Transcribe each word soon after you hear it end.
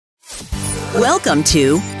Welcome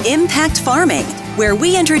to Impact Farming, where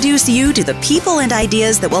we introduce you to the people and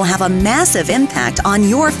ideas that will have a massive impact on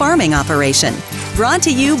your farming operation. Brought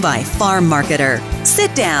to you by Farm Marketer.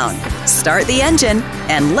 Sit down, start the engine,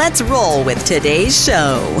 and let's roll with today's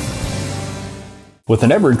show. With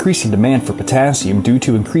an ever-increasing demand for potassium due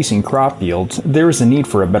to increasing crop yields, there is a need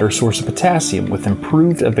for a better source of potassium with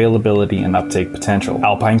improved availability and uptake potential.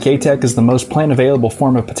 Alpine K-Tech is the most plant-available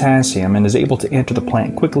form of potassium and is able to enter the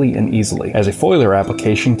plant quickly and easily. As a foliar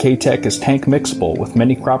application, K-Tech is tank mixable with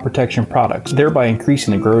many crop protection products, thereby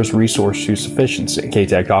increasing the grower's resource use efficiency.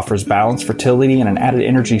 K-Tech offers balanced fertility and an added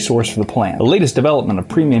energy source for the plant. The latest development of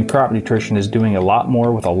premium crop nutrition is doing a lot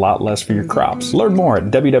more with a lot less for your crops. Learn more at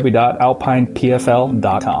www.alpinepfl.com.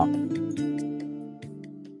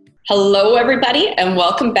 Hello, everybody, and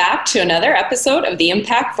welcome back to another episode of the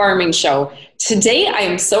Impact Farming Show. Today, I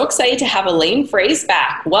am so excited to have Elaine Froese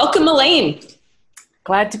back. Welcome, Elaine.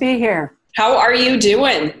 Glad to be here. How are you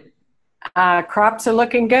doing? Crops are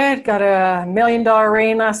looking good. Got a $1 million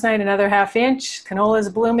rain last night, another ½ inch. Canola is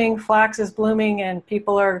blooming, flax is blooming, and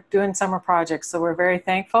people are doing summer projects, so we're very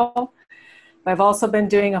thankful. I've also been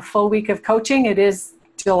doing a full week of coaching. It is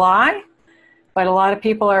July. But a lot of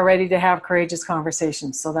people are ready to have courageous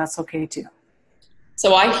conversations, so that's okay too.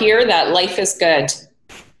 So I hear that life is good.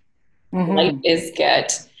 Mm-hmm. Life is good.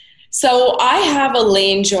 So I have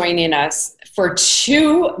Elaine joining us for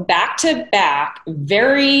 2 back-to-back,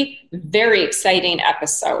 very, very exciting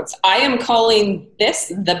episodes. I am calling this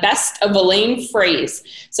the best of Elaine Froese.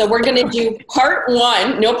 So we're going to do part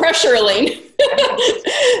 1. No pressure, Elaine.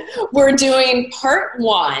 We're doing part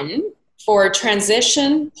 1 for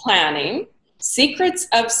transition planning. Secrets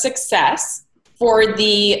of success for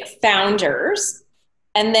the founders.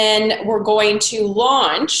 And then we're going to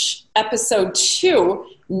launch episode 2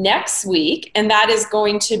 next week. And that is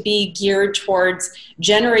going to be geared towards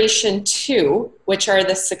generation 2, which are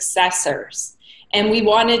the successors. And we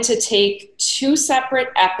wanted to take 2 separate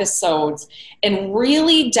episodes and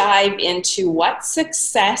really dive into what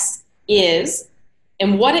success is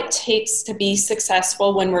and what it takes to be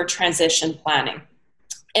successful when we're transition planning.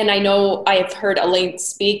 And I know I've heard Elaine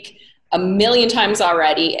speak a million times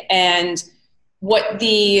already, and what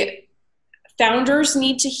the founders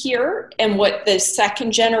need to hear and what the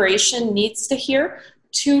second generation needs to hear,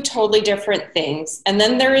 2 totally different things. And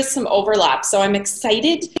then there is some overlap. So I'm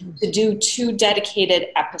excited to do 2 dedicated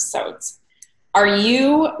episodes. Are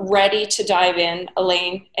you ready to dive in,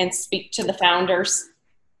 Elaine, and speak to the founders?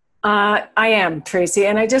 I am, Tracy,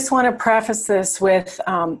 and I just want to preface this with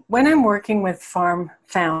when I'm working with farm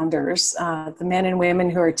founders, the men and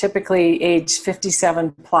women who are typically age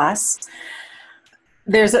 57 plus,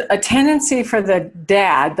 there's a tendency for the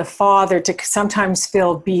dad, the father, to sometimes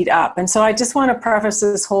feel beat up. And so I just want to preface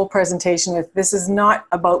this whole presentation with, this is not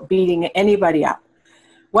about beating anybody up.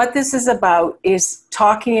 What this is about is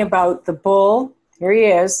talking about the bull, here he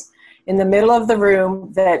is, in the middle of the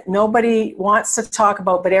room that nobody wants to talk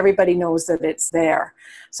about, but everybody knows that it's there.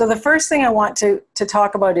 So the first thing I want to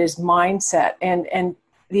talk about is mindset and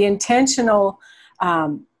the intentional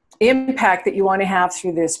impact that you want to have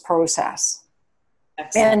through this process.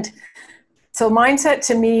 Excellent. And so mindset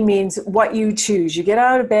to me means what you choose. You get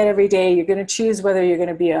out of bed every day, you're going to choose whether you're going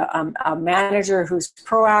to be a manager who's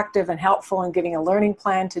proactive and helpful in giving a learning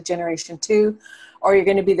plan to generation 2, or you're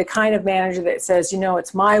going to be the kind of manager that says, you know,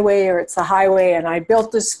 it's my way or it's the highway, and I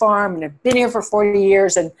built this farm and I've been here for 40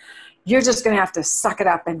 years, and you're just going to have to suck it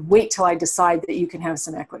up and wait till I decide that you can have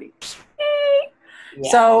some equity.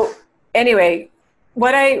 Yeah. So anyway,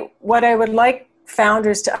 what I would like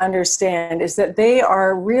founders to understand is that they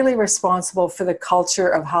are really responsible for the culture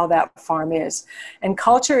of how that farm is. And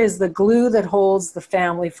culture is the glue that holds the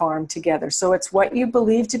family farm together. So it's what you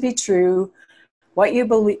believe to be true, what you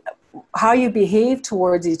believe, how you behave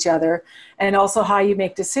towards each other, and also how you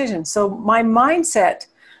make decisions. So my mindset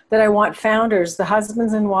that I want founders, the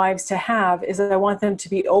husbands and wives, to have is that I want them to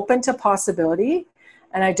be open to possibility,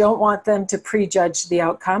 and I don't want them to prejudge the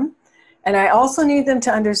outcome. And I also need them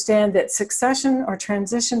to understand that succession or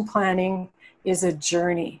transition planning is a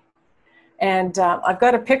journey. And I've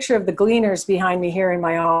got a picture of the gleaners behind me here in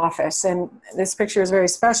my office, and this picture is very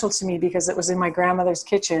special to me because it was in my grandmother's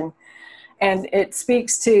kitchen. And it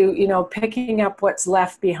speaks to, you know, picking up what's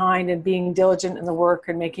left behind and being diligent in the work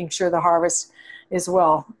and making sure the harvest is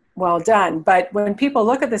well done. But when people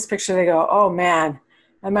look at this picture, they go, oh man,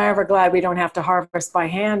 am I ever glad we don't have to harvest by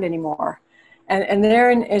hand anymore. And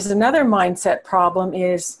therein is another mindset problem,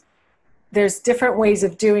 is there's different ways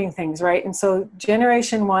of doing things, right? And so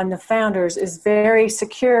generation 1, the founders, is very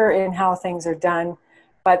secure in how things are done,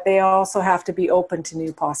 but they also have to be open to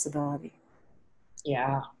new possibility.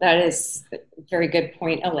 Yeah, that is a very good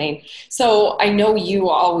point, Elaine. So I know you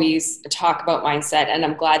always talk about mindset, and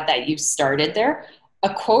I'm glad that you started there.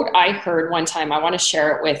 A quote I heard one time, I want to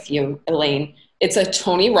share it with you, Elaine. It's a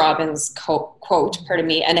Tony Robbins quote, pardon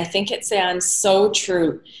me, and I think it sounds so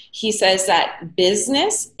true. He says that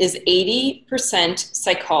business is 80%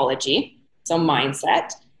 psychology, so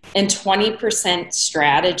mindset, and 20%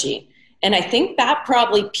 strategy. And I think that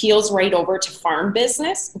probably peels right over to farm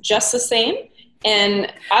business just the same.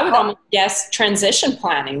 And I would almost guess transition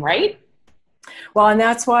planning, right? Well, and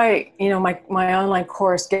that's why, my online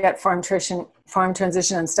course, Get Farm Transition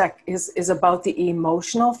Unstuck, is about the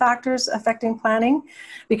emotional factors affecting planning,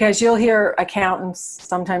 because you'll hear accountants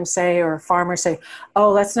sometimes say, or farmers say,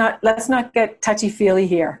 oh, let's not get touchy-feely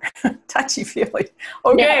here. Touchy-feely.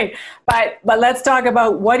 Okay. Yeah. But let's talk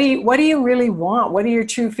about what do you really want? What are your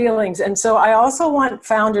true feelings? And so I also want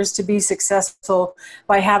founders to be successful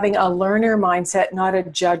by having a learner mindset, not a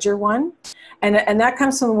judger one. And that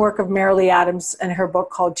comes from the work of Marilee Adams and her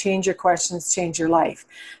book called Change Your Questions, Change Your Life.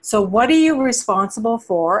 So what are you responsible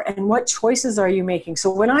for, and what choices are you making?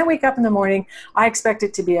 So when I wake up in the morning, I expect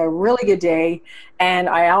it to be a really good day. And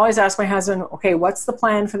I always ask my husband, okay, what's the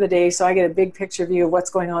plan for the day? So I get a big picture view of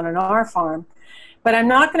what's going on our farm. But I'm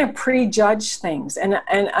not going to prejudge things. And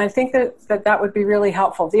I think that would be really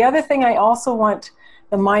helpful. The other thing I also want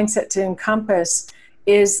the mindset to encompass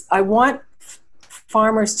is I want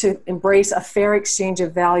farmers to embrace a fair exchange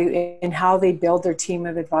of value in how they build their team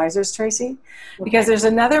of advisors, Tracy, because there's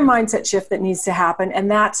another mindset shift that needs to happen, and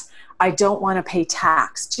that's, I don't want to pay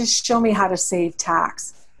tax. Just show me how to save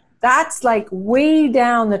tax. That's like way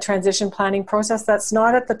down the transition planning process. That's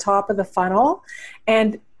not at the top of the funnel.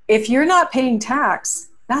 And if you're not paying tax,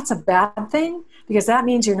 that's a bad thing, because that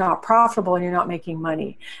means you're not profitable and you're not making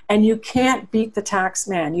money. And you can't beat the tax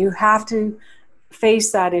man. You have to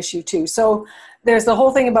face that issue too. So there's the whole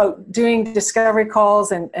thing about doing discovery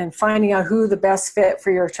calls and finding out who the best fit for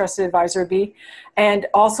your trusted advisor would be, and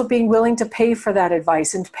also being willing to pay for that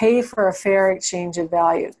advice and pay for a fair exchange of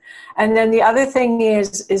value. And then the other thing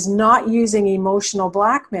is not using emotional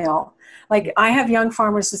blackmail. Like, I have young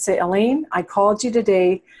farmers that say, Elaine, I called you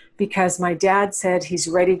today because my dad said he's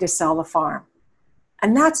ready to sell the farm.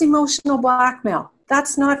 And that's emotional blackmail.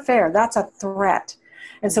 That's not fair. That's a threat.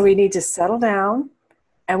 And so we need to settle down,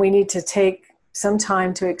 and we need to take some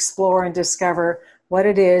time to explore and discover what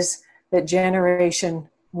it is that generation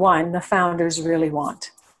one, the founders, really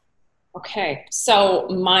want. Okay, so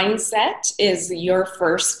mindset is your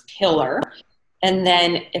first pillar, and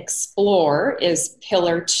then explore is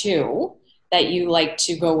pillar 2 that you like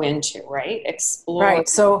to go into, right? Explore. Right,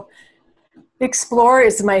 so explore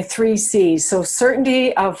is my 3 C's. So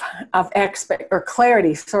certainty of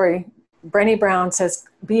clarity, sorry. Brené Brown says,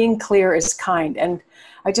 being clear is kind. And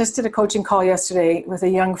I just did a coaching call yesterday with a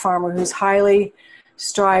young farmer who's highly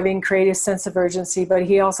striving, creative sense of urgency, but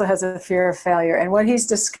he also has a fear of failure. And what he's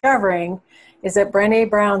discovering is that Brené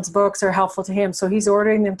Brown's books are helpful to him, so he's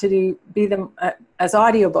ordering them to be them as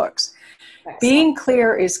audiobooks. Excellent. Being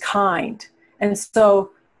clear is kind. And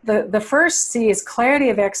so the first C is clarity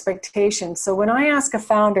of expectation. So when I ask a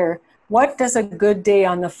founder, what does a good day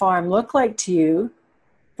on the farm look like to you?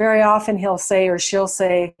 Very often he'll say, or she'll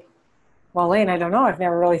say, well, Elaine, I don't know. I've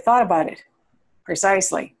never really thought about it.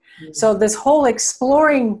 Precisely. Mm-hmm. So this whole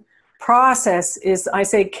exploring process is, I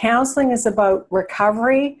say counseling is about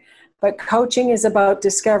recovery, but coaching is about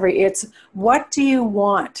discovery. It's, what do you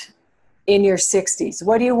want in your 60s?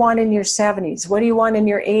 What do you want in your 70s? What do you want in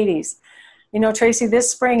your 80s? You know, Tracy, this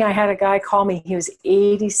spring I had a guy call me. He was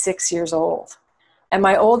 86 years old. And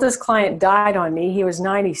my oldest client died on me. He was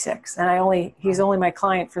 96. And he's only my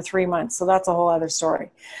client for 3 months. So that's a whole other story.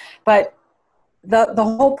 But the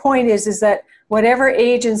whole point is that whatever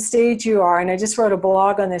age and stage you are, and I just wrote a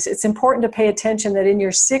blog on this, it's important to pay attention that in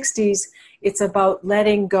your 60s, it's about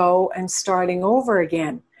letting go and starting over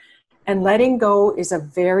again. And letting go is a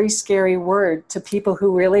very scary word to people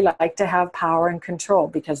who really like to have power and control,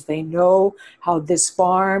 because they know how this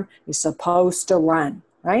farm is supposed to run,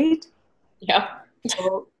 right? Yeah.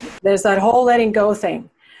 So there's that whole letting go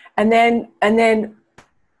thing. And then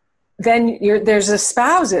there's the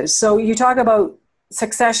spouses. So you talk about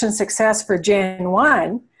success for Gen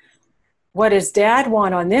 1. What does dad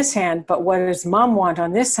want on this hand, but what does mom want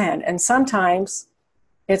on this hand? And sometimes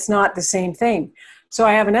it's not the same thing. So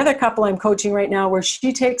I have another couple I'm coaching right now where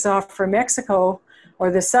she takes off for Mexico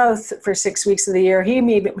or the South for 6 weeks of the year.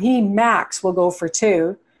 He max will go for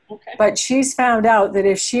 2. Okay. But she's found out that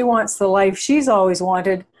if she wants the life she's always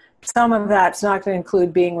wanted, some of that's not going to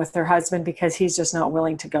include being with her husband because he's just not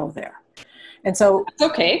willing to go there. And so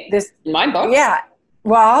that's okay. This my book. Yeah.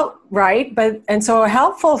 Well, right. And so a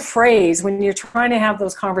helpful phrase when you're trying to have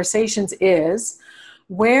those conversations is,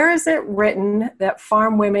 where is it written that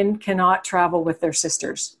farm women cannot travel with their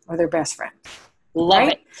sisters or their best friend? Love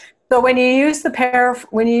Right? it. So when you use the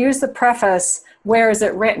preface, where is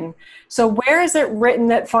it written? So where is it written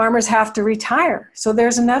that farmers have to retire? So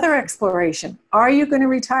there's another exploration. Are you going to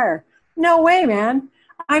retire? No way, man.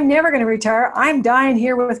 I'm never going to retire. I'm dying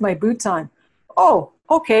here with my boots on. Oh,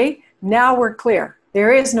 okay. Now we're clear.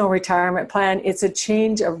 There is no retirement plan. It's a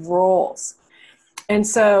change of roles. And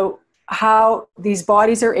so how these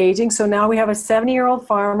bodies are aging. So now we have a 70-year-old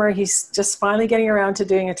farmer. He's just finally getting around to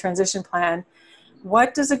doing a transition plan.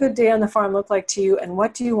 What does a good day on the farm look like to you, and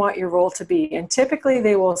what do you want your role to be? And typically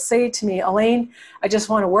they will say to me, Elaine, I just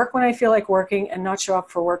want to work when I feel like working and not show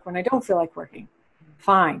up for work when I don't feel like working.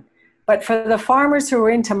 Fine. But for the farmers who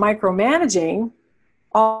are into micromanaging,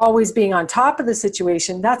 always being on top of the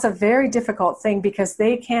situation, that's a very difficult thing because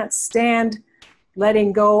they can't stand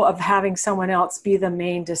letting go of having someone else be the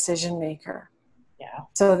main decision maker. Yeah.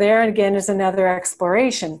 So there again is another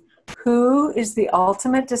exploration. Who is the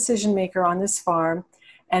ultimate decision maker on this farm,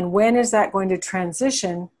 and when is that going to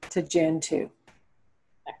transition to Gen 2?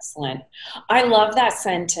 Excellent. I love that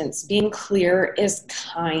sentence. Being clear is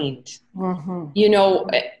kind. Mm-hmm. You know,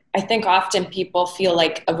 I think often people feel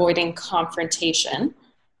like avoiding confrontation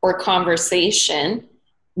or conversation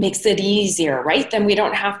makes it easier, right? Then we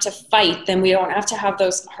don't have to fight. Then we don't have to have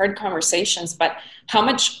those hard conversations. But how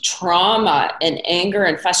much trauma and anger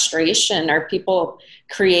and frustration are people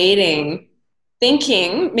creating,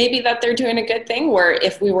 thinking maybe that they're doing a good thing, where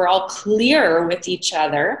if we were all clear with each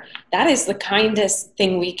other, that is the kindest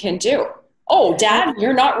thing we can do. Oh, Dad,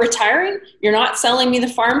 you're not retiring? You're not selling me the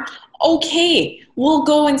farm? Okay, we'll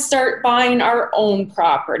go and start buying our own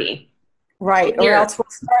property. Right, Clear. or else we'll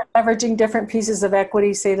start leveraging different pieces of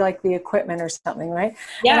equity, say like the equipment or something, right?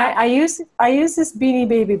 Yeah. And I use this Beanie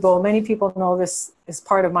Baby bowl. Many people know this is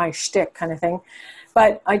part of my shtick kind of thing.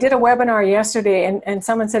 But I did a webinar yesterday and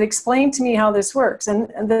someone said, explain to me how this works. And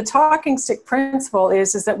the talking stick principle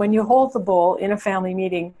is that when you hold the bowl in a family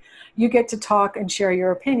meeting, you get to talk and share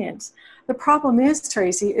your opinions. The problem is,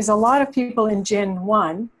 Tracy, is a lot of people in Gen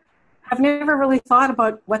 1 have never really thought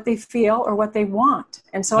about what they feel or what they want.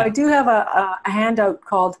 And so I do have a handout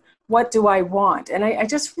called What Do I Want? And I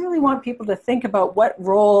just really want people to think about what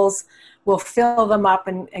roles will fill them up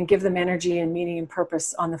and give them energy and meaning and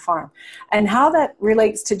purpose on the farm. And how that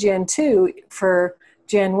relates to Gen 2 for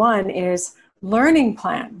Gen 1 is learning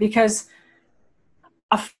plan, because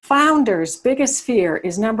a founder's biggest fear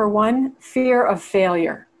is, number one, fear of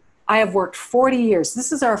failure. I have worked 40 years.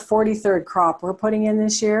 This is our 43rd crop we're putting in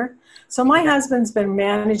this year. So my husband's been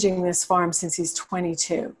managing this farm since he's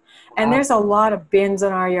 22. And there's a lot of bins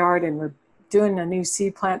in our yard, and we're doing a new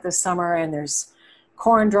seed plant this summer, and there's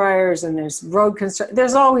corn dryers, and there's road construction.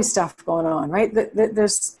 There's always stuff going on, right?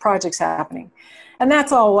 There's projects happening. And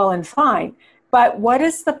that's all well and fine. But what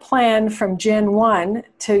is the plan from Gen 1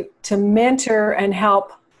 to mentor and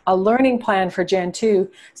help a learning plan for Gen 2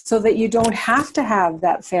 so that you don't have to have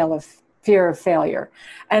that fear of failure?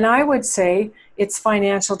 And I would say it's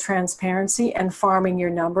financial transparency and farming your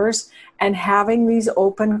numbers and having these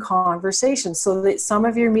open conversations so that some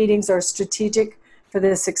of your meetings are strategic for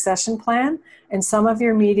the succession plan and some of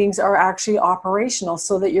your meetings are actually operational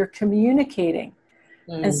so that you're communicating.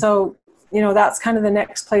 And so, you know, that's kind of the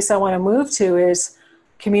next place I want to move to is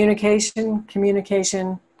communication,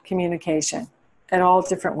 communication, communication at all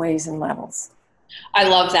different ways and levels. I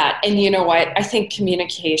love that. And you know what? I think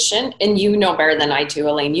communication, and you know better than I do,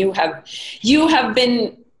 Elaine, you have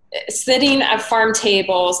been sitting at farm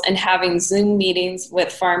tables and having Zoom meetings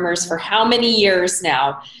with farmers for how many years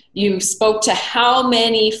now? You spoke to how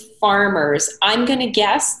many farmers? I'm going to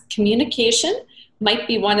guess communication might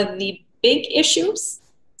be one of the big issues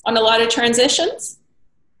on a lot of transitions.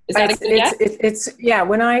 Is that a good guess? Yeah.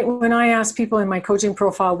 When I ask people in my coaching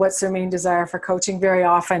profile what's their main desire for coaching, very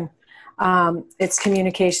often it's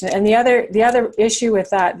communication. And the other issue with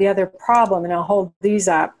that, the other problem, and I'll hold these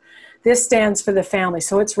up. This stands for the family.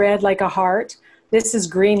 So it's red like a heart. This is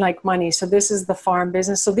green like money. So this is the farm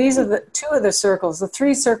business. So these are the two of the circles. The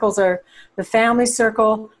three circles are the family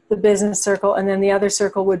circle, the business circle, and then the other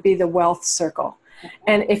circle would be the wealth circle.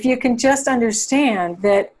 And if you can just understand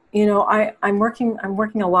that, you know, I'm working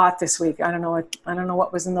a lot this week. I don't know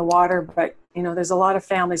what was in the water, but you know, there's a lot of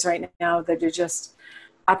families right now that are just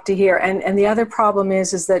up to here. And the other problem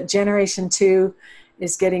is that Generation 2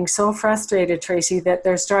 is getting so frustrated, Tracy, that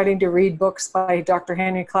they're starting to read books by Dr.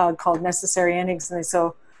 Henry Cloud called Necessary Endings. And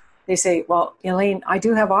they say, well, Elaine, I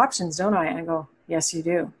do have options, don't I? And I go, yes, you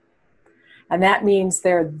do. And that means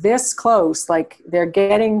they're this close, like they're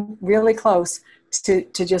getting really close to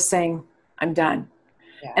just saying, I'm done.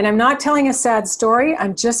 Yeah. And I'm not telling a sad story.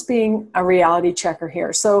 I'm just being a reality checker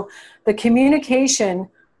here. So the communication,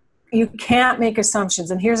 you can't make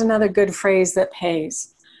assumptions. And here's another good phrase that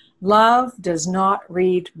pays. Love does not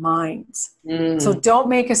read minds. So don't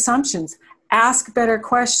make assumptions. Ask better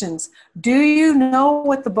questions. Do you know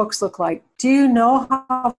what the books look like? Do you know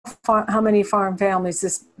how many farm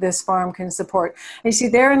families this farm can support? And you see,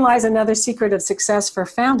 therein lies another secret of success for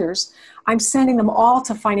founders. I'm sending them all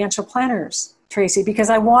to financial planners, Tracy, because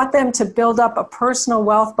I want them to build up a personal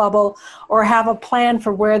wealth bubble or have a plan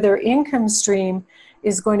for where their income stream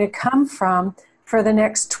is going to come from for the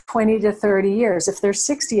next 20 to 30 years. If they're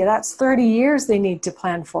 60, that's 30 years they need to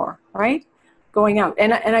plan for, right? Going out.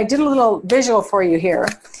 And I did a little visual for you here.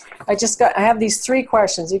 I have these 3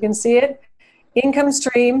 questions. You can see it. Income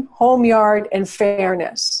stream, home yard, and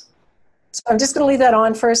fairness. So I'm just going to leave that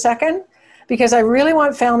on for a second because I really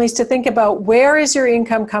want families to think about where is your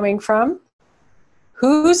income coming from?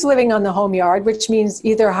 Who's living on the home yard, which means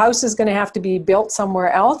either a house is going to have to be built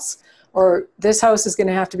somewhere else or this house is going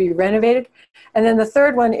to have to be renovated. And then the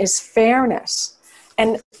third one is fairness.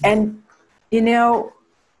 And you know,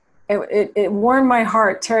 it warmed my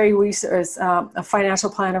heart. Terry Weiss is a financial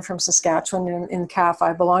planner from Saskatchewan in CAF.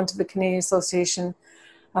 I belong to the Canadian Association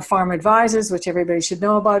of Farm Advisors, which everybody should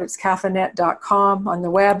know about. It's cafanet.com on the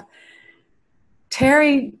web.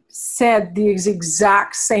 Terry said the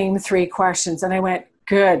exact same 3 questions. And I went,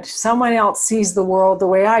 good, someone else sees the world the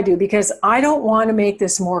way I do, because I don't want to make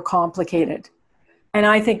this more complicated. And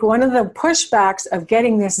I think one of the pushbacks of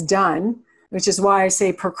getting this done, which is why I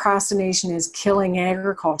say procrastination is killing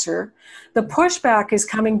agriculture, the pushback is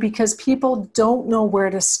coming because people don't know where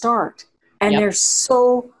to start. And they're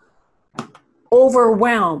so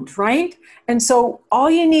overwhelmed, right? And so all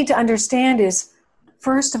you need to understand is,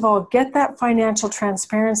 first of all, get that financial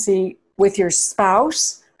transparency with your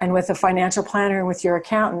spouse and with a financial planner and with your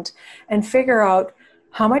accountant, and figure out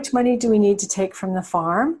how much money do we need to take from the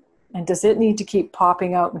farm, and does it need to keep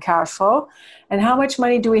popping out in cash flow, and how much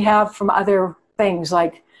money do we have from other things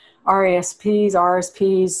like RSPs,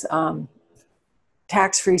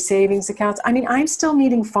 tax-free savings accounts. I mean, I'm still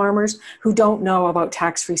meeting farmers who don't know about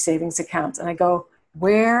tax-free savings accounts, and I go,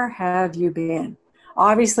 where have you been?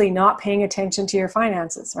 Obviously not paying attention to your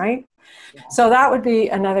finances, right? Yeah. So that would be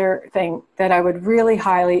another thing that I would really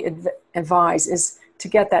highly advise, is to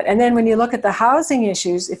get that. And then when you look at the housing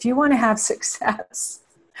issues, if you want to have success,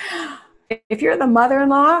 if you're the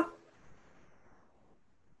mother-in-law,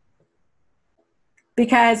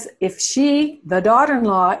 because if the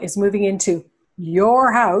daughter-in-law is moving into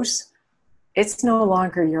your house, it's no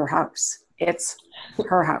longer your house, it's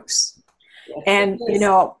her house. Yes, and you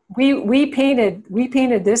know, we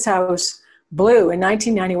painted this house blue in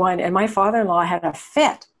 1991, and my father-in-law had a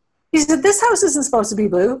fit. He said, this house isn't supposed to be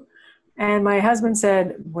blue. And my husband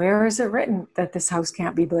said, where is it written that this house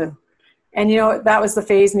can't be blue? And you know, that was the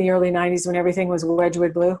phase in the early 90s when everything was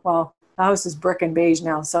Wedgwood blue. Well, the house is brick and beige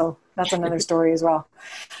now, so that's another story as well.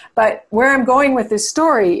 But where I'm going with this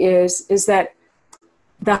story is that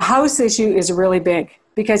the house issue is really big,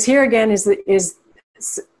 because here again is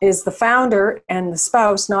the founder and the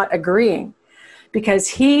spouse not agreeing, because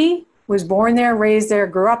he was born there, raised there,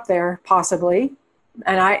 grew up there, possibly,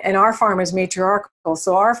 and our farm is matriarchal,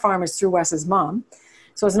 so our farm is through Wes's mom,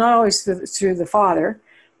 so it's not always through the father.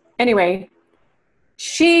 Anyway,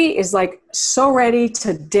 she is like so ready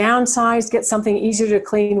to downsize, get something easier to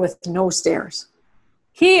clean with no stairs.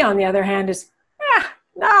 He, on the other hand, is,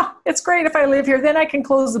 no, it's great if I live here. Then I can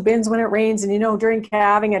close the bins when it rains. And, you know, during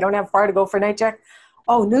calving, I don't have far to go for night check.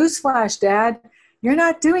 Oh, newsflash, Dad, you're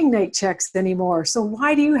not doing night checks anymore. So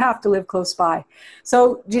why do you have to live close by?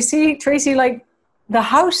 So do you see, Tracy, like the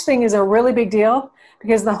house thing is a really big deal,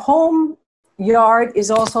 because the home yard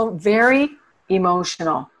is also very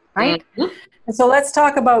emotional, right? Mm-hmm. And so let's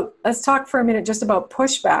talk for a minute just about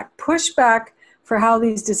pushback. Pushback for how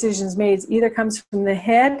these decisions made either comes from the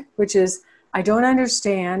head, which is, I don't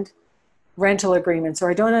understand rental agreements,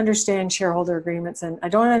 or I don't understand shareholder agreements, and I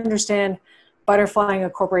don't understand butterflying a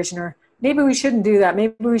corporation, or maybe we shouldn't do that.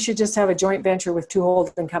 Maybe we should just have a joint venture with 2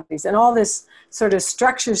 holding companies, and all this sort of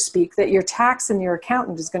structure speak that your tax and your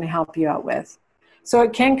accountant is going to help you out with. So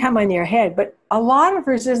it can come on your head, but a lot of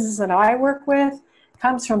resistance that I work with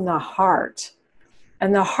comes from the heart.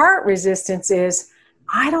 And the heart resistance is,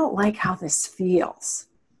 I don't like how this feels.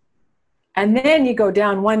 And then you go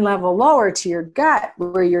down one level lower to your gut,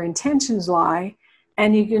 where your intentions lie,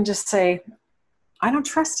 and you can just say, I don't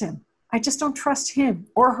trust him. I just don't trust him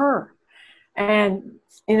or her. And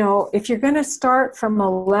if you're going to start from a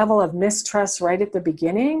level of mistrust right at the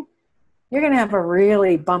beginning, you're going to have a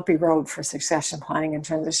really bumpy road for succession planning and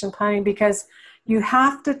transition planning, because you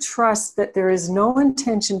have to trust that there is no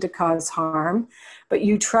intention to cause harm, but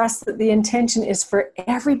you trust that the intention is for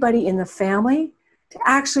everybody in the family to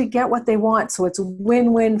actually get what they want. So it's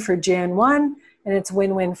win-win for Gen 1 and it's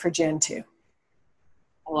win-win for Gen 2.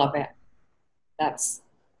 I love it. That's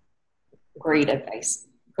great advice.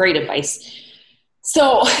 Great advice.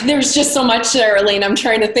 So there's just so much there, Elaine. I'm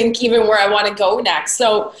trying to think even where I want to go next.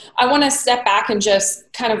 So I want to step back and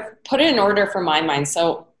just kind of put it in order for my mind.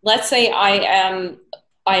 So let's say I am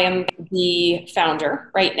the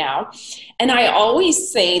founder right now, and I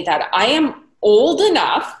always say that I am old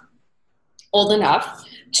enough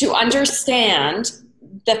to understand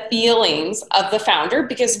the feelings of the founder,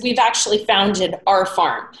 because we've actually founded our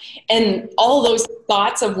farm, and all those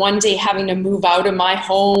thoughts of one day having to move out of my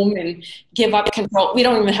home and give up control. We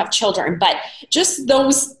don't even have children, but just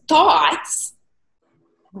those thoughts,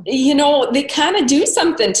 they kind of do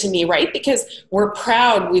something to me, right? Because we're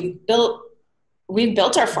proud. We've built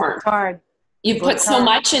our farm. It's hard. You put so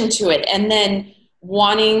much into it, and then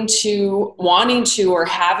wanting to or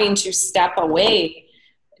having to step away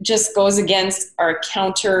just goes against our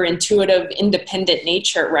counterintuitive, independent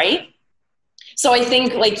nature, right? So I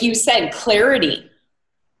think, like you said, clarity.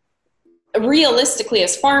 Realistically,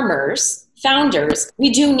 as farmers, founders, we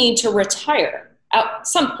do need to retire at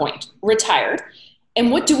some point,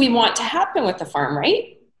 And what do we want to happen with the farm,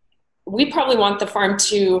 right? We probably want the farm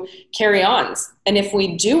to carry on. And if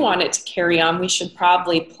we do want it to carry on, we should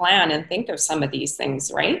probably plan and think of some of these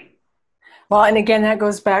things, right? Well, and again, that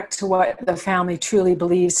goes back to what the family truly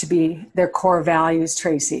believes to be their core values,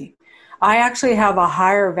 Tracy. I actually have a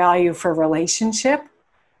higher value for relationship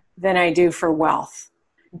than I do for wealth.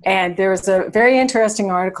 And there was a very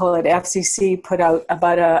interesting article that FCC put out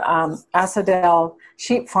about a Asadel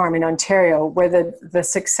sheep farm in Ontario where the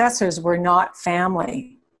successors were not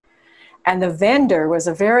family. And the vendor was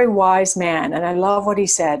a very wise man, and I love what he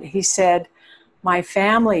said. He said, "My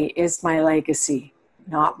family is my legacy,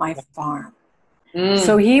 not my farm."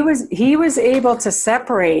 So he was able to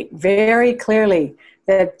separate very clearly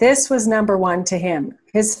that this was number one to him.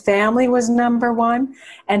 His family was number one,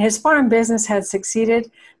 and his farm business had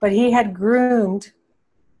succeeded, but he had groomed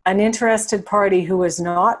an interested party who was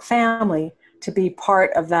not family to be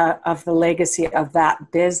part of the legacy of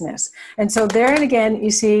that business. And so there and again,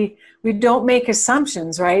 you see, we don't make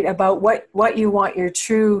assumptions, right, about what you want your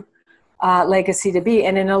true legacy to be.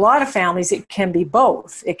 And in a lot of families, it can be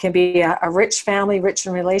both. It can be a rich family, rich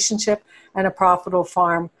in relationship, and a profitable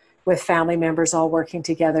farm with family members all working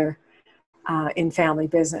together in family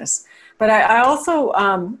business. But I also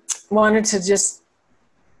wanted to just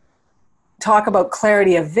talk about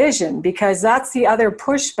clarity of vision, because that's the other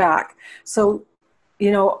pushback. So,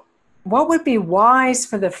 what would be wise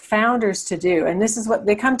for the founders to do? And this is what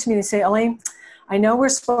they come to me and say, "Elaine, I know we're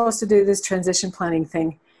supposed to do this transition planning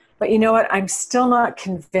thing, but you know what? I'm still not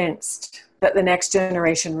convinced that the next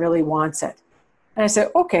generation really wants it." And I said,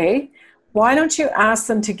 "Okay, why don't you ask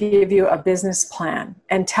them to give you a business plan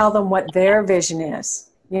and tell them what their vision is?"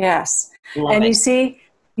 Yes. And you see,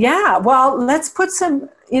 yeah, well, let's put some,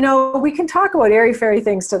 we can talk about airy-fairy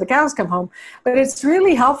things till the cows come home, but it's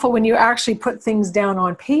really helpful when you actually put things down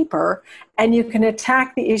on paper and you can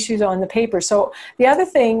attack the issues on the paper. So the other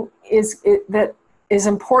thing that is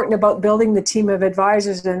important about building the team of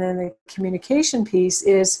advisors and then the communication piece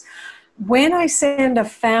is when I send a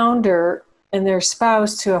founder and their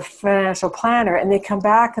spouse to a financial planner and they come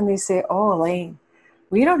back and they say, "Oh, Elaine,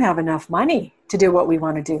 we don't have enough money to do what we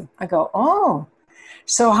want to do." I go, "Oh,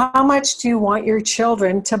 so how much do you want your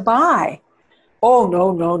children to buy?" "Oh,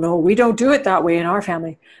 no, we don't do it that way in our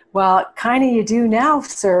family." "Well, kind of you do now,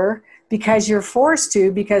 sir, because you're forced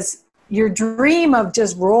to, because your dream of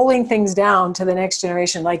just rolling things down to the next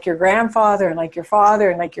generation, like your grandfather and like your father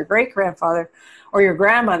and like your great-grandfather or your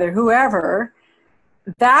grandmother, whoever,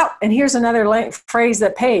 that," and here's another phrase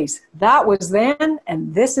that pays, "that was then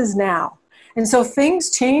and this is now." And so things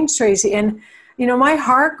change, Tracy. And, my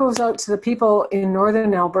heart goes out to the people in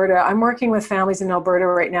Northern Alberta. I'm working with families in Alberta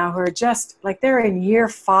right now who are just like, they're in year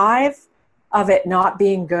 5 of it not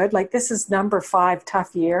being good. Like, this is number 5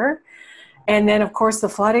 tough year. And then, of course, the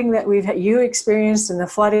flooding that you experienced and the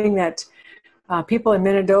flooding that people in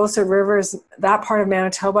Minnedosa Rivers, that part of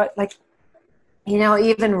Manitoba, like,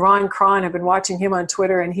 even Ron Cron, I've been watching him on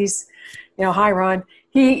Twitter, and he's, hi, Ron.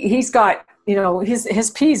 He's got,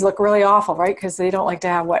 his peas look really awful, right? Because they don't like to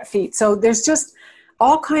have wet feet. So there's just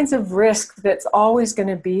all kinds of risk that's always going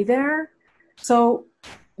to be there. So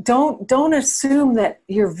don't assume that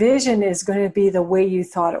your vision is going to be the way you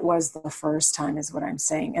thought it was the first time, is what I'm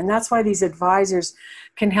saying. And that's why these advisors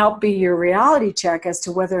can help be your reality check as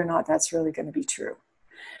to whether or not that's really going to be true.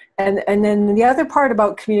 And then the other part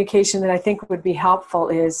about communication that I think would be helpful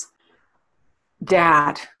is,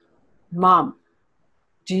 Dad, Mom,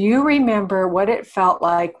 do you remember what it felt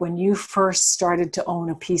like when you first started to own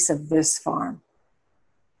a piece of this farm?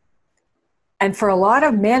 And for a lot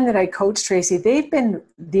of men that I coach, Tracy, they've been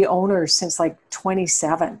the owners since like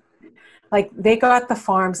 27. Like they got the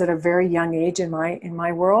farms at a very young age in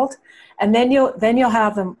my world. And then you'll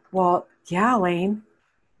have them, well, yeah, Elaine,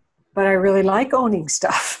 but I really like owning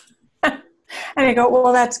stuff. And I go,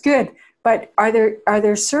 well, that's good. But are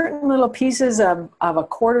there certain little pieces of a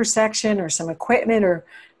quarter section or some equipment or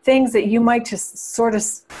things that you might just sort of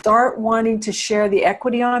start wanting to share the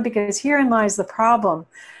equity on? Because herein lies the problem.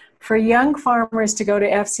 For young farmers to go to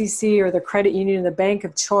FCC or the credit union, the bank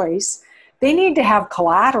of choice, they need to have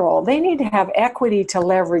collateral. They need to have equity to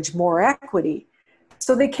leverage more equity.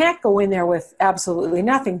 So they can't go in there with absolutely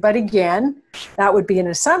nothing. But again, that would be an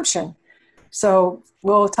assumption. So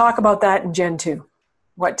we'll talk about that in Gen 2,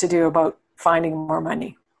 what to do about finding more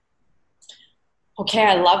money. Okay,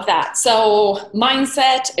 I love that. So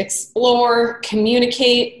mindset, explore,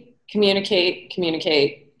 communicate. Can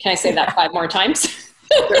I say that 5 more times?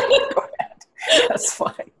 Go ahead. That's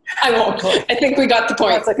fine. I won't. I think we got the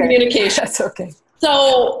point. That's okay. Communication. That's okay.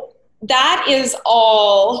 So that is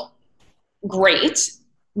all great.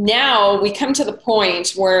 Now we come to the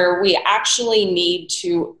point where we actually need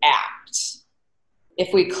to act.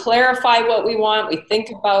 If we clarify what we want, we think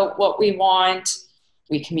about what we want,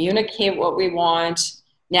 we communicate what we want.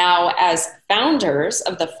 Now, as founders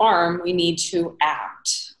of the farm, we need to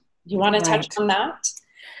act. You want to touch on that?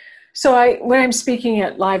 So when I'm speaking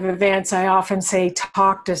at live events, I often say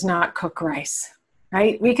talk does not cook rice,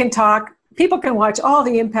 right? We can talk. People can watch all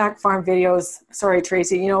the Impact Farm videos. Sorry,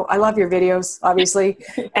 Tracy, I love your videos, obviously,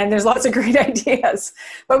 and there's lots of great ideas.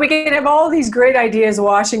 But we can have all these great ideas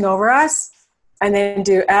washing over us and then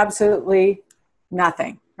do absolutely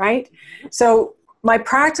nothing, right? So my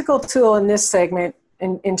practical tool in this segment,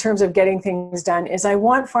 in terms of getting things done, is I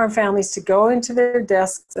want farm families to go into their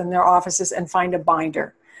desks and their offices and find a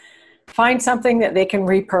binder. Find something that they can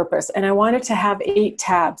repurpose. And I want it to have 8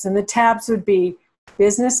 tabs. And the tabs would be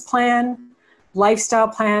business plan, lifestyle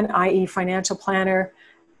plan, i.e. financial planner,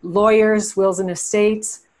 lawyers, wills and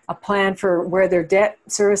estates, a plan for where their debt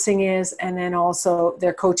servicing is, and then also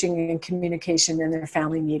their coaching and communication in their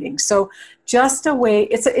family meetings. So just a way,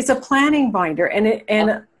 it's a planning binder.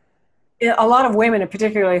 And a lot of women,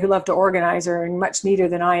 particularly who love to organize, are much neater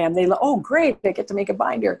than I am. Oh, great, I get to make a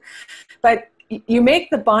binder. But you make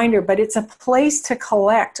the binder, but it's a place to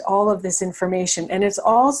collect all of this information. And it's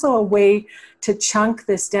also a way to chunk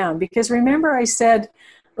this down. Because remember I said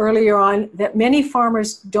earlier on that many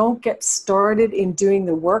farmers don't get started in doing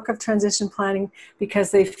the work of transition planning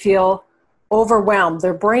because they feel overwhelmed.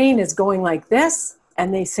 Their brain is going like this,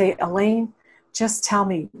 and they say, Elaine, just tell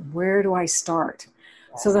me, where do I start?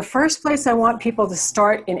 So the first place I want people to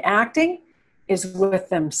start in acting is with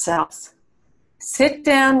themselves. Sit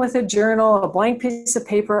down with a journal, a blank piece of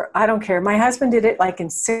paper. I don't care. My husband did it like in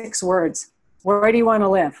 6 words. Where do you want to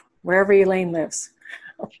live? Wherever Elaine lives.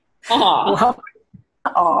 We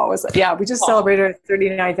just celebrated our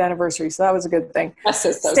 39th anniversary, so that was a good thing.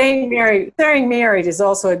 Staying married is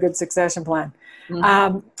also a good succession plan.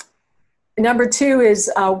 Mm-hmm. Number 2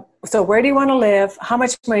 is, so where do you want to live? How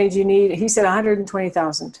much money do you need? He said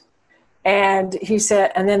 $120,000. And he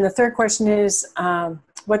said, and then the third question is,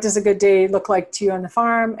 what does a good day look like to you on the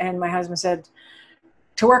farm? And my husband said,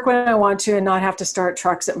 to work when I want to and not have to start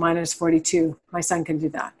trucks at -42. My son can do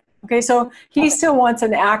that. Okay, so he still wants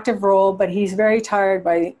an active role, but he's very tired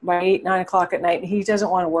by 8, 9 o'clock at night. And he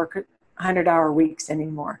doesn't want to work 100-hour weeks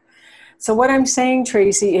anymore. So what I'm saying,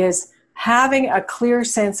 Tracy, is having a clear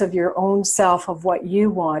sense of your own self, of what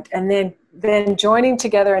you want, and then joining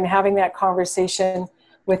together and having that conversation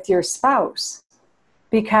with your spouse.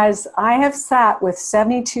 Because I have sat with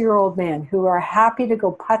 72-year-old men who are happy to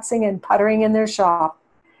go putzing and puttering in their shop.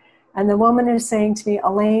 And the woman is saying to me,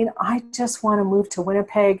 Elaine, I just want to move to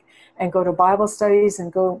Winnipeg and go to Bible studies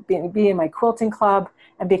and go be in my quilting club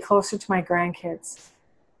and be closer to my grandkids.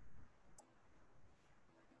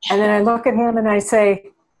 And then I look at him and I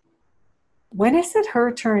say, when is it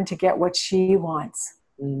her turn to get what she wants?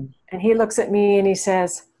 Mm. And he looks at me and he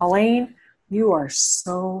says, Elaine, you are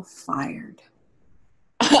so fired.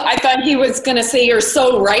 I thought he was going to say, you're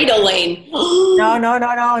so right, Elaine.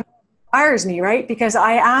 No. Fires me, right? Because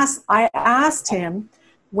I asked him,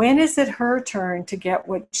 when is it her turn to get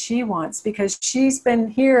what she wants? Because she's been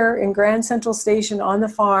here in Grand Central Station on the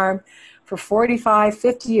farm for 45,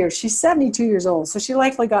 50 years. She's 72 years old, so she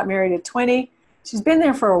likely got married at 20. She's been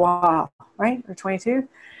there for a while, right? Or 22.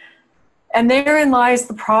 And therein lies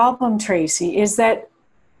the problem, Tracy, is that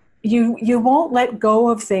you won't let go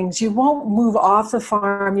of things. You won't move off the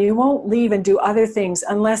farm. You won't leave and do other things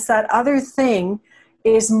unless that other thing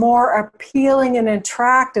is more appealing and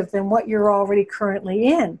attractive than what you're already currently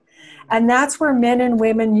in. And that's where men and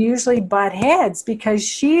women usually butt heads, because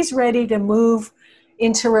she's ready to move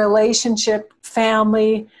into relationship,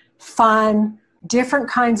 family, fun, different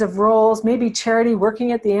kinds of roles, maybe charity,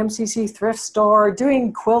 working at the MCC thrift store,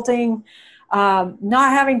 doing quilting, not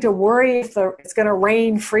having to worry if it's going to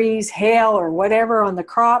rain, freeze, hail, or whatever on the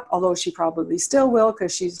crop, although she probably still will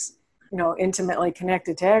because she's, intimately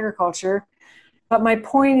connected to agriculture. But my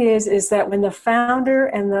point is that when the founder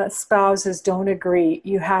and the spouses don't agree,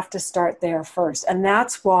 you have to start there first. And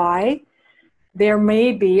that's why there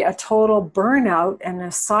may be a total burnout and a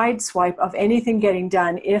sideswipe of anything getting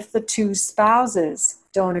done if the two spouses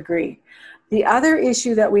don't agree. The other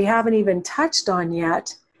issue that we haven't even touched on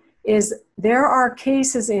yet is there are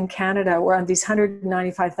cases in Canada where on these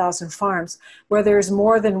 195,000 farms where there's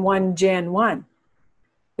more than one Gen 1.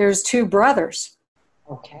 There's two brothers.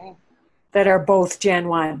 Okay. That are both Gen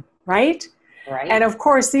 1, right? Right. And of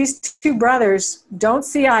course, these two brothers don't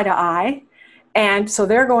see eye to eye. And so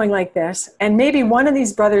they're going like this. And maybe one of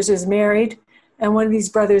these brothers is married and one of these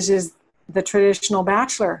brothers is the traditional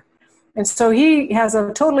bachelor. And so he has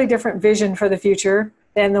a totally different vision for the future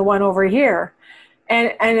than the one over here.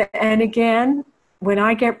 And again, when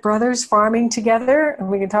I get brothers farming together, and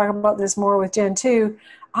we can talk about this more with Gen 2,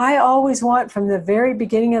 I always want from the very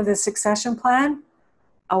beginning of the succession plan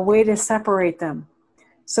a way to separate them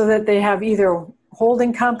so that they have either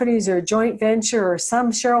holding companies or joint venture or some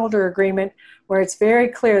shareholder agreement where it's very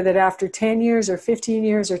clear that after 10 years or 15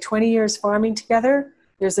 years or 20 years farming together,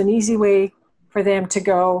 there's an easy way for them to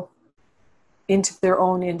go into their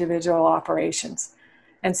own individual operations.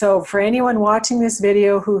 And so for anyone watching this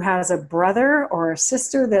video who has a brother or a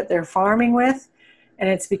sister that they're farming with and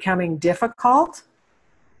it's becoming difficult,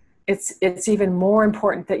 it's even more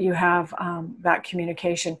important that you have that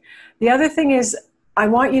communication. The other thing is I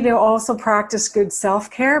want you to also practice good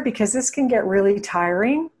self-care because this can get really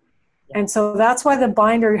tiring. And so that's why the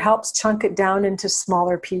binder helps chunk it down into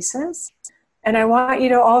smaller pieces. And I want you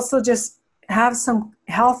to also just have some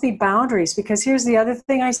healthy boundaries because here's the other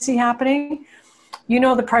thing I see happening.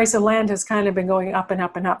 The price of land has kind of been going up and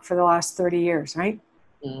up and up for the last 30 years, right?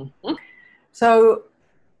 Mm-hmm. So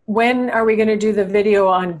when are we going to do the video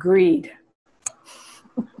on greed?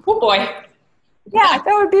 Oh boy. Yeah, that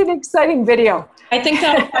would be an exciting video. I think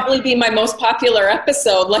that would probably be my most popular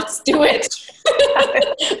episode. Let's do it.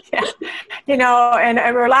 Yeah.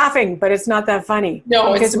 And we're laughing, but it's not that funny.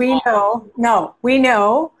 No, because we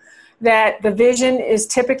know that the vision is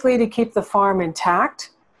typically to keep the farm intact,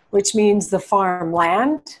 which means the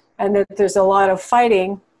farmland, and that there's a lot of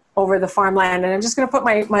fighting over the farmland. And I'm just going to put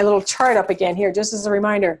my little chart up again here, just as a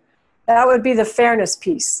reminder. That would be the fairness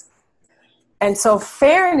piece. And so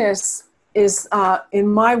fairness is, in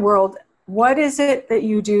my world, what is it that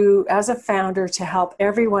you do as a founder to help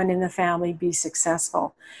everyone in the family be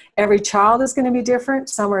successful? Every child is going to be different.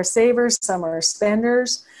 Some are savers, some are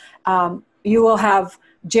spenders. You will have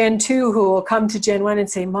Gen 2 who will come to Gen 1 and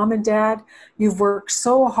say, Mom and Dad, you've worked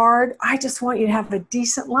so hard. I just want you to have a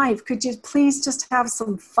decent life. Could you please just have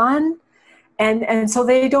some fun? And so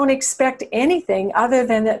they don't expect anything other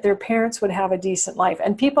than that their parents would have a decent life.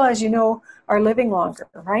 And people, as you know, are living longer,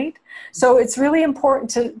 right? So it's really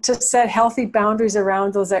important to set healthy boundaries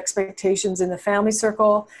around those expectations in the family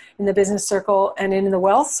circle, in the business circle, and in the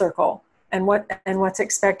wealth circle, and what's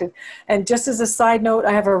expected. And just as a side note,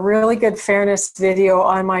 I have a really good fairness video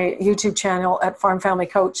on my YouTube channel at Farm Family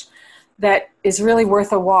Coach that is really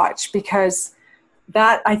worth a watch, because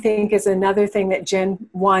that, I think, is another thing that Gen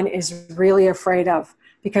 1 is really afraid of.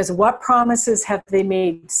 Because what promises have they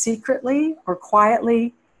made secretly or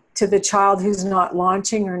quietly to the child who's not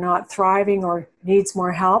launching or not thriving or needs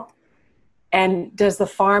more help? And does the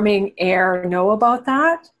farming heir know about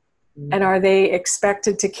that? And are they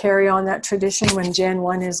expected to carry on that tradition when Gen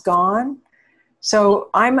 1 is gone? So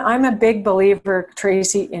I'm a big believer,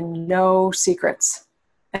 Tracy, in no secrets.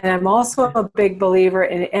 And I'm also a big believer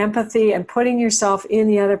in empathy and putting yourself in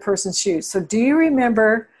the other person's shoes. So do you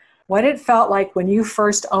remember what it felt like when you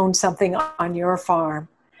first owned something on your farm?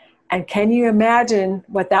 And can you imagine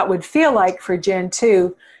what that would feel like for Gen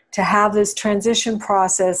 2 to have this transition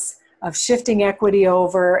process of shifting equity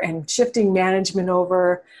over and shifting management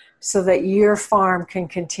over, so that your farm can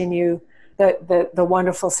continue the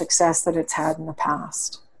wonderful success that it's had in the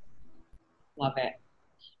past. Love it.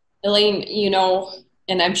 Elaine,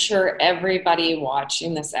 and I'm sure everybody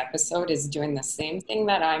watching this episode is doing the same thing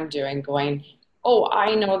that I'm doing, going, oh,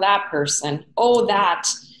 I know that person. Oh, that.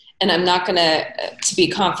 And I'm not going to be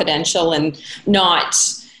confidential and not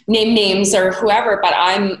name names or whoever, but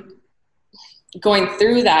I'm going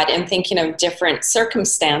through that and thinking of different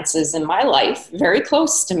circumstances in my life, very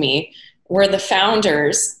close to me, where the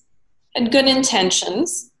founders had good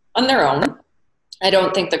intentions on their own. I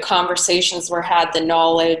don't think the conversations were had, the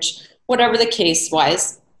knowledge, whatever the case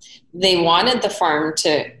was. They wanted the farm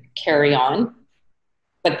to carry on,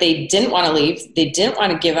 but they didn't want to leave. They didn't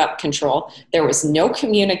want to give up control. There was no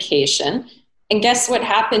communication. And guess what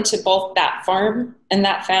happened to both that farm and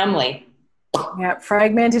that family? Yeah,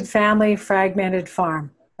 fragmented family, fragmented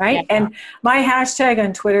farm, right? Yeah. And my hashtag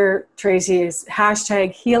on Twitter, Tracy, is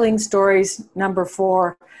hashtag healing stories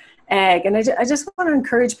 #4 ag. And I just want to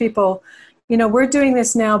encourage people, we're doing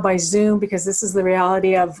this now by Zoom because this is the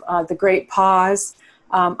reality of the great pause.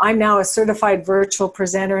 I'm now a certified virtual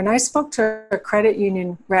presenter, and I spoke to a credit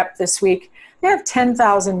union rep this week. They have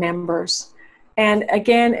 10,000 members. And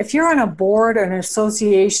again, if you're on a board or an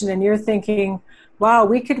association and you're thinking, wow,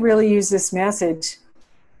 we could really use this message.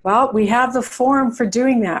 Well, we have the forum for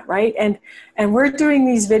doing that, right? And we're doing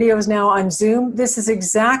these videos now on Zoom. This is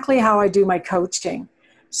exactly how I do my coaching.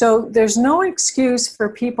 So there's no excuse for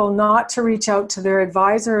people not to reach out to their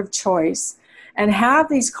advisor of choice and have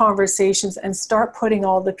these conversations and start putting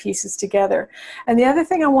all the pieces together. And the other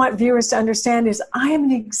thing I want viewers to understand is I am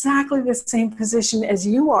in exactly the same position as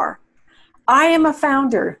you are. I am a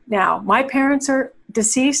founder now. My parents are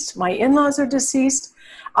deceased. My in-laws are deceased.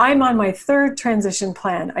 I'm on my 3rd transition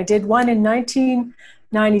plan. I did one in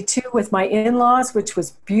 1992 with my in-laws, which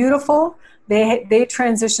was beautiful. They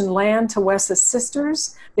transitioned land to Wes's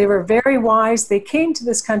sisters. They were very wise. They came to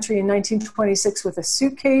this country in 1926 with a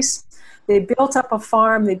suitcase. They built up a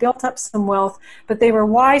farm. They built up some wealth, but they were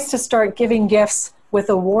wise to start giving gifts with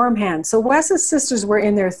a warm hand. So Wes's sisters were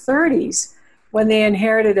in their 30s when they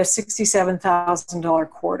inherited a $67,000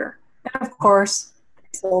 quarter. And of course,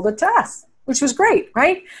 they sold it to us, which was great,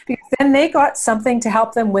 right? Because then they got something to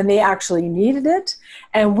help them when they actually needed it,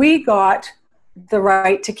 and we got the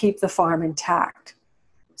right to keep the farm intact.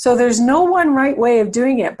 So there's no one right way of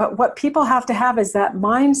doing it, but what people have to have is that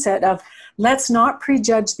mindset of let's not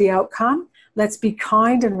prejudge the outcome, let's be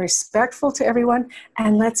kind and respectful to everyone,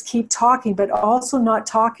 and let's keep talking, but also not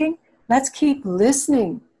talking, let's keep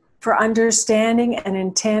listening for understanding and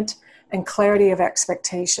intent and clarity of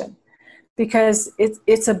expectation. Because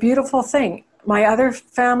it's a beautiful thing. My other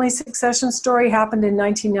family succession story happened in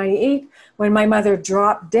 1998 when my mother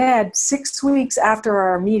dropped dead 6 weeks after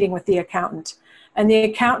our meeting with the accountant. And the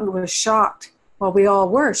accountant was shocked. Well, we all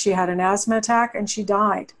were. She had an asthma attack and she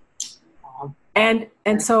died. And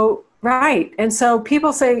so, right. And so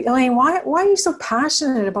people say, Elaine, why are you so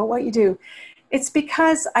passionate about what you do? It's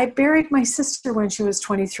because I buried my sister when she was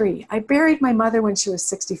 23. I buried my mother when she was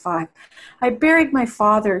 65. I buried my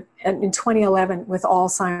father in 2011 with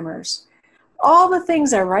Alzheimer's. All the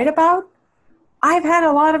things I write about, I've had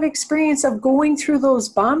a lot of experience of going through those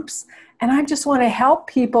bumps, and I just want to help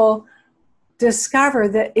people discover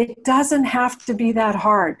that it doesn't have to be that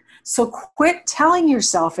hard. So quit telling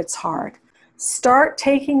yourself it's hard. Start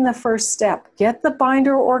taking the first step. Get the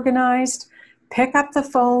binder organized. Pick up the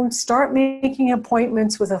phone, start making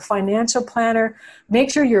appointments with a financial planner. Make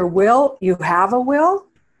sure you have a will.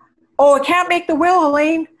 Oh, I can't make the will,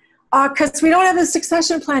 Elaine, because we don't have the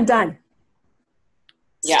succession plan done.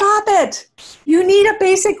 Yeah. Stop it. You need a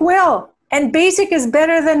basic will, and basic is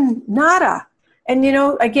better than nada. And,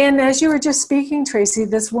 again, as you were just speaking, Tracy,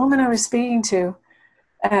 this woman I was speaking to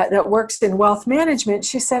that works in wealth management,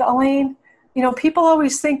 she said, Elaine, people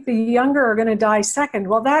always think the younger are going to die second.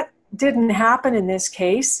 Well, that didn't happen in this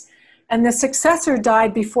case, and the successor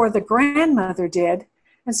died before the grandmother did,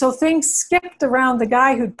 and so things skipped around the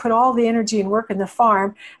guy who'd put all the energy and work in the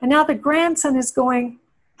farm, and now the grandson is going,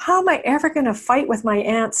 how am I ever going to fight with my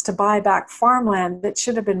aunts to buy back farmland that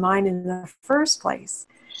should have been mine in the first place?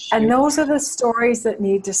 Sure. And those are the stories that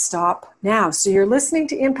need to stop now. So you're listening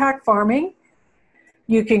to Impact Farming.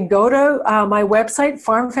 You can go to my website,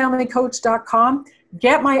 farmfamilycoach.com.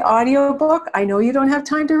 Get my audiobook. I know you don't have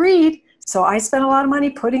time to read, so I spent a lot of money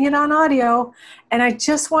putting it on audio, and I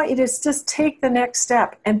just want you to just take the next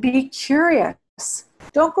step and be curious.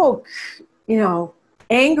 Don't go,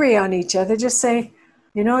 angry on each other. Just say,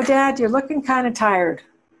 Dad, you're looking kind of tired.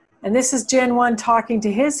 And this is Gen 1 talking to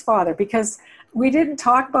his father, because we didn't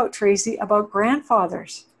talk about, Tracy, about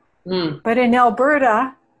grandfathers. But in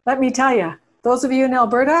Alberta, let me tell you, those of you in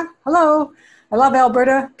Alberta, hello, I love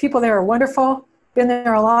Alberta. People there are wonderful. Been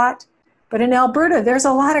there a lot. But in Alberta, there's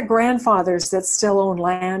a lot of grandfathers that still own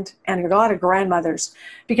land and a lot of grandmothers,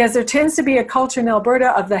 because there tends to be a culture in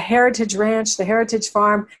Alberta of the heritage ranch, the heritage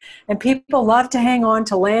farm, and people love to hang on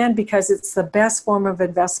to land because it's the best form of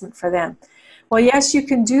investment for them. Well, yes, you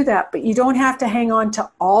can do that, but you don't have to hang on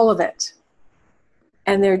to all of it.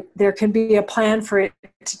 And there can be a plan for it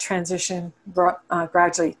to transition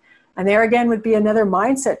gradually. And there again would be another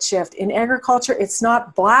mindset shift. In agriculture, it's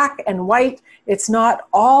not black and white. It's not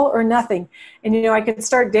all or nothing. And I could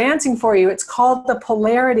start dancing for you. It's called the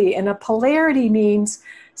polarity. And a polarity means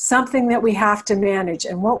something that we have to manage.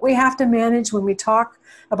 And what we have to manage when we talk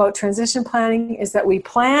about transition planning is that we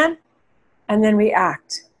plan and then we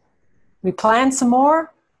act. We plan some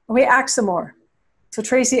more and we act some more. So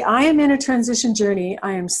Tracy, I am in a transition journey.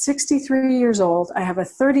 I am 63 years old. I have a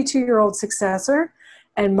 32-year-old successor.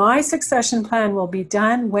 And my succession plan will be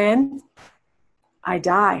done when I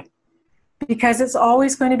die, because it's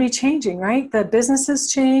always going to be changing, right? The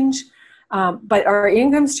businesses change, but our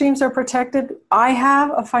income streams are protected. I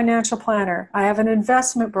have a financial planner. I have an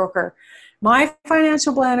investment broker. My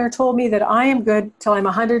financial planner told me that I am good till I'm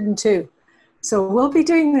 102. So we'll be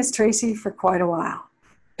doing this, Tracy, for quite a while.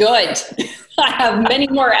 Good. I have many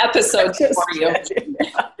more episodes for you.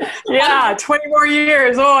 Yeah, 20 more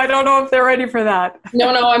years. Oh, I don't know if they're ready for that. No,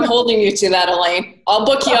 I'm holding you to that, Elaine. I'll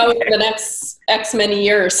book you out the next X many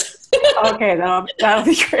years. Okay, that'll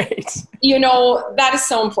be great. That is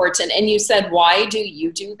so important. And you said, why do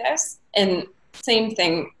you do this? And same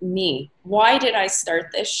thing, me. Why did I start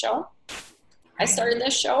this show? I started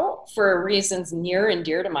this show for reasons near and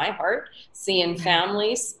dear to my heart, seeing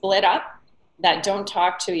families split up that don't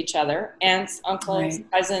talk to each other, aunts, uncles,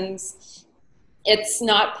 cousins. It's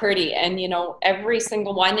not pretty. And, every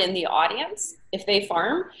single one in the audience, if they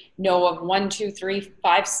farm, know of 1, 2, 3,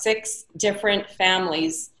 5, 6 different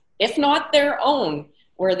families, if not their own,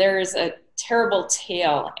 where there's a terrible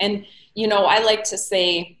tale. And, I like to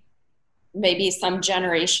say maybe some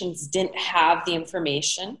generations didn't have the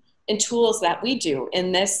information and tools that we do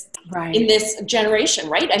in this generation,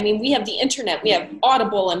 right? I mean, we have the internet, we have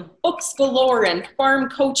Audible and books galore and farm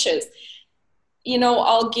coaches.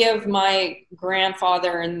 I'll give my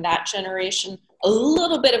grandfather and that generation a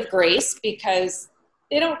little bit of grace because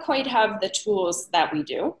they don't quite have the tools that we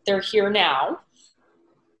do. They're here now.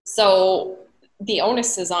 So the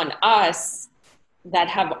onus is on us that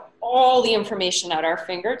have all the information at our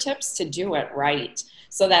fingertips to do it right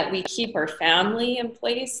so that we keep our family in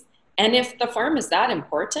place. And if the farm is that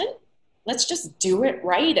important, let's just do it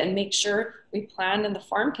right and make sure we plan and the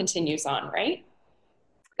farm continues on, right?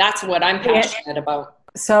 That's what I'm passionate about.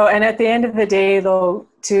 So, and at the end of the day, though,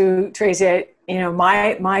 to Tracy,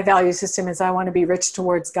 my value system is I want to be rich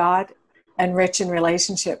towards God and rich in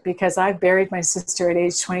relationship, because I buried my sister at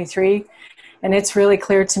age 23, and it's really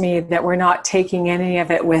clear to me that we're not taking any of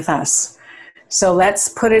it with us. So let's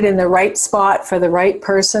put it in the right spot for the right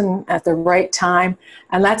person at the right time.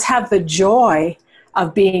 And let's have the joy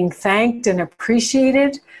of being thanked and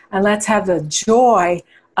appreciated. And let's have the joy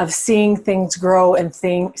of seeing things grow and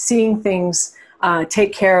seeing things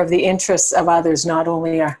take care of the interests of others, not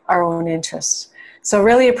only our own interests. So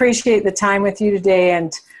really appreciate the time with you today.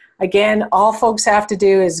 And again, all folks have to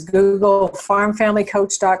do is Google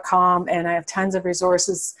farmfamilycoach.com, and I have tons of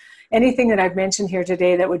resources. Anything that I've mentioned here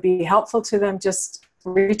today that would be helpful to them, just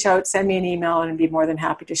reach out, send me an email, and I'd be more than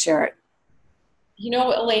happy to share it.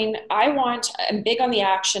 Elaine, I'm big on the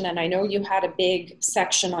action, and I know you had a big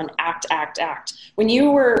section on act. When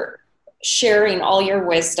you were sharing all your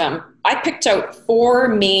wisdom, I picked out 4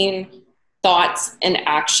 main thoughts and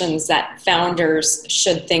actions that founders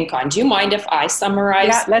should think on. Do you mind if I summarize?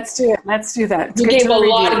 Yeah, let's do it. Let's do that. You gave a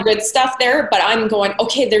lot of good stuff there, but I'm going,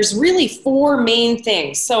 okay, there's really 4 main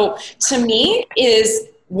things. So to me is,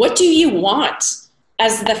 what do you want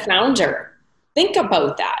as the founder? Think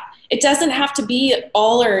about that. It doesn't have to be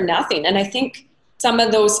all or nothing. And I think some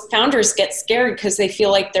of those founders get scared because they feel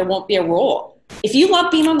like there won't be a role. If you love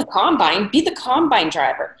being on the combine, be the combine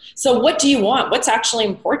driver. So what do you want? What's actually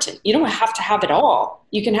important? You don't have to have it all.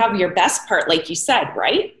 You can have your best part, like you said,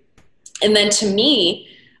 right? And then to me,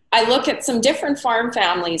 I look at some different farm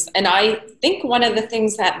families, and I think one of the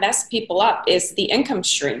things that mess people up is the income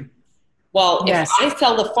stream. Well, yes. If I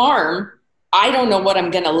sell the farm, I don't know what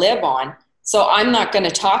I'm going to live on, so I'm not going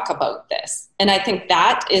to talk about this. And I think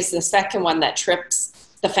that is the second one that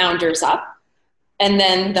trips the founders up. And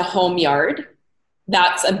then the home yard.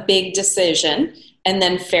 That's a big decision. And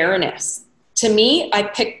then fairness. To me, I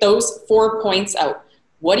picked those 4 points out.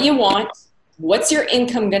 What do you want? What's your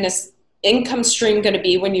income going to income stream going to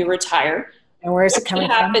be when you retire? And where is it coming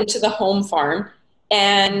from? What happened to the home farm?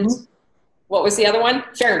 And what was the other one?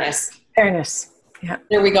 Fairness. Fairness. Yeah.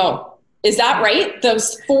 There we go. Is that right?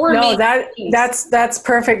 Those four. No, that's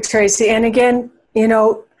perfect, Tracy. And again, you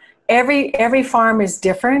know, every farm is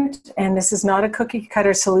different, and this is not a cookie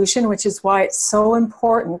cutter solution, which is why it's so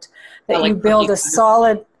important that you build a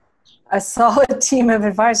solid team of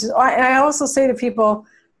advisors. I also say to people,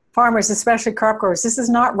 farmers, especially crop growers, this is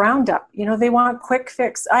not Roundup. You know, they want quick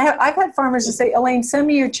fix. I've had farmers who say, Elaine, send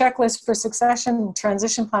me your checklist for succession and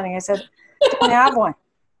transition planning. I said, I don't have one.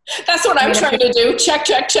 That's what I'm trying to do. Check,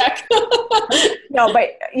 check, check. No,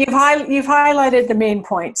 but you've highlighted the main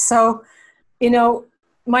point. So, you know,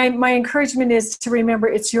 my encouragement is to remember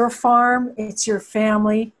it's your farm, it's your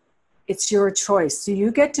family, it's your choice. So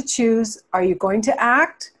you get to choose, are you going to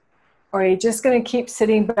act? Or are you just going to keep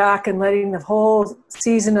sitting back and letting the whole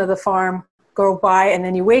season of the farm go by? And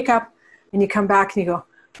then you wake up and you come back and you go,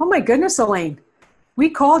 oh my goodness, Elaine, we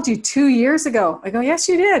called you 2 years ago. I go, yes,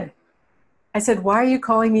 you did. I said, why are you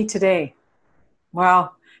calling me today?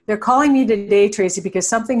 Well, they're calling me today, Tracy, because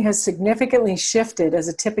something has significantly shifted as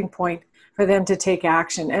a tipping point for them to take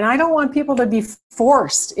action. And I don't want people to be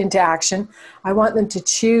forced into action. I want them to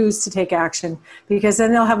choose to take action, because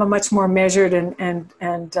then they'll have a much more measured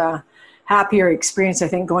and happier experience, I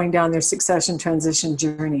think, going down their succession transition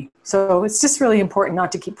journey. So it's just really important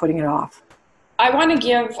not to keep putting it off. I want to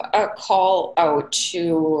give a call out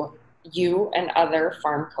to you and other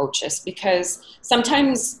farm coaches, because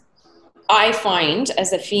sometimes I find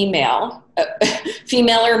as a female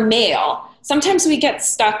or male, sometimes we get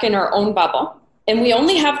stuck in our own bubble and we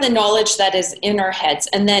only have the knowledge that is in our heads,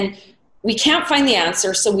 and then we can't find the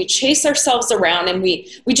answer, so we chase ourselves around and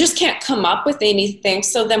we just can't come up with anything,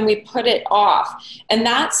 so then we put it off. And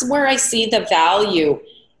that's where I see the value.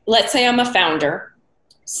 Let's say I'm a founder,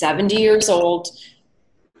 70 years old,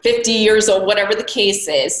 50 years old, whatever the case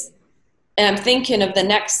is, and I'm thinking of the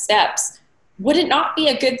next steps. Would it not be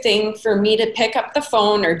a good thing for me to pick up the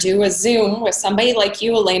phone or do a Zoom with somebody like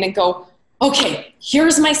you, Elaine, and go, okay,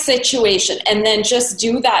 here's my situation, and then just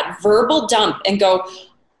do that verbal dump and go,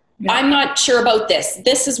 I'm not sure about this.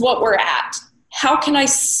 This is what we're at. How can I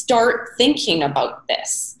start thinking about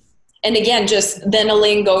this? And again, just then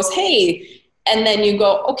Elaine goes, hey, and then you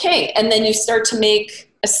go, okay. And then you start to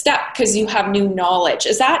make a step because you have new knowledge.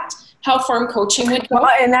 Is that how farm coaching would go?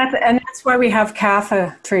 Well, and that's why we have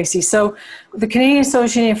CAFA, Tracy. So the Canadian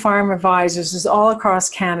Association of Farm Advisors is all across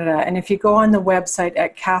Canada. And if you go on the website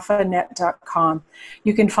at cafanet.com,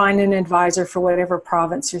 you can find an advisor for whatever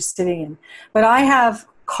province you're sitting in. But I have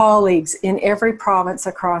colleagues in every province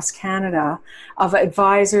across Canada of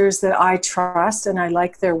advisors that I trust and I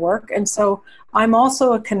like their work. And so I'm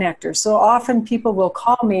also a connector. So often people will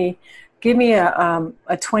call me, give me a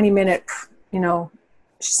 20-minute,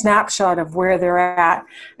 snapshot of where they're at,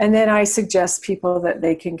 and then I suggest people that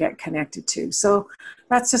they can get connected to. So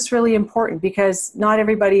that's just really important, because not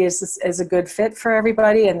everybody is a good fit for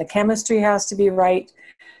everybody, and the chemistry has to be right,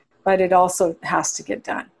 but it also has to get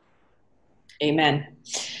done. Amen.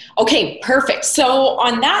 Okay, perfect. So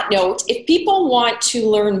on that note, if people want to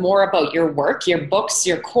learn more about your work, your books,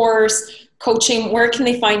 your course, coaching, where can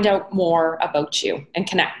they find out more about you and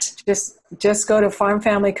connect? Just go to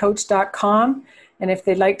farmfamilycoach.com. And if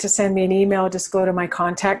they'd like to send me an email, just go to my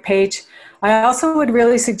contact page. I also would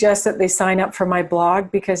really suggest that they sign up for my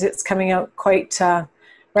blog, because it's coming out quite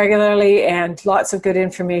regularly, and lots of good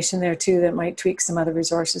information there too that might tweak some other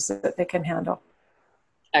resources that they can handle.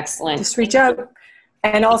 Excellent. Just reach out.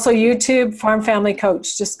 And also YouTube, Farm Family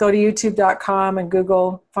Coach. Just go to youtube.com and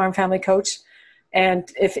Google Farm Family Coach. And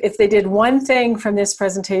if they did one thing from this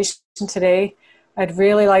presentation today, I'd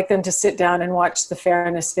really like them to sit down and watch the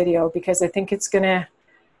fairness video, because I think it's going to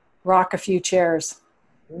rock a few chairs.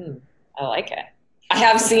 I like it. I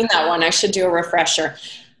have seen that one. I should do a refresher.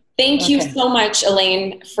 Thank you so much,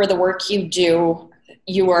 Elaine, for the work you do.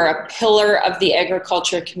 You are a pillar of the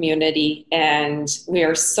agriculture community, and we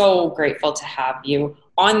are so grateful to have you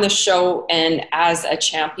on the show and as a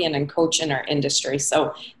champion and coach in our industry.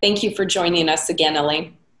 So thank you for joining us again,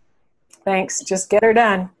 Elaine. Thanks. Just get her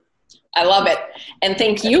done. I love it. And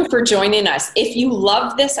thank you for joining us. If you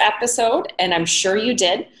loved this episode, and I'm sure you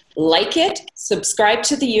did, like it, subscribe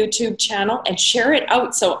to the YouTube channel, and share it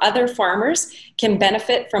out so other farmers can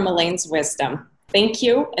benefit from Elaine's wisdom. Thank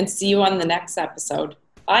you, and see you on the next episode.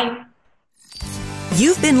 Bye.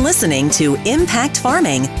 You've been listening to Impact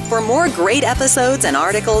Farming. For more great episodes and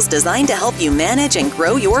articles designed to help you manage and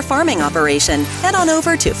grow your farming operation, head on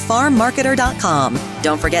over to farmmarketer.com.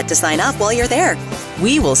 Don't forget to sign up while you're there.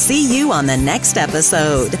 We will see you on the next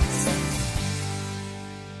episode.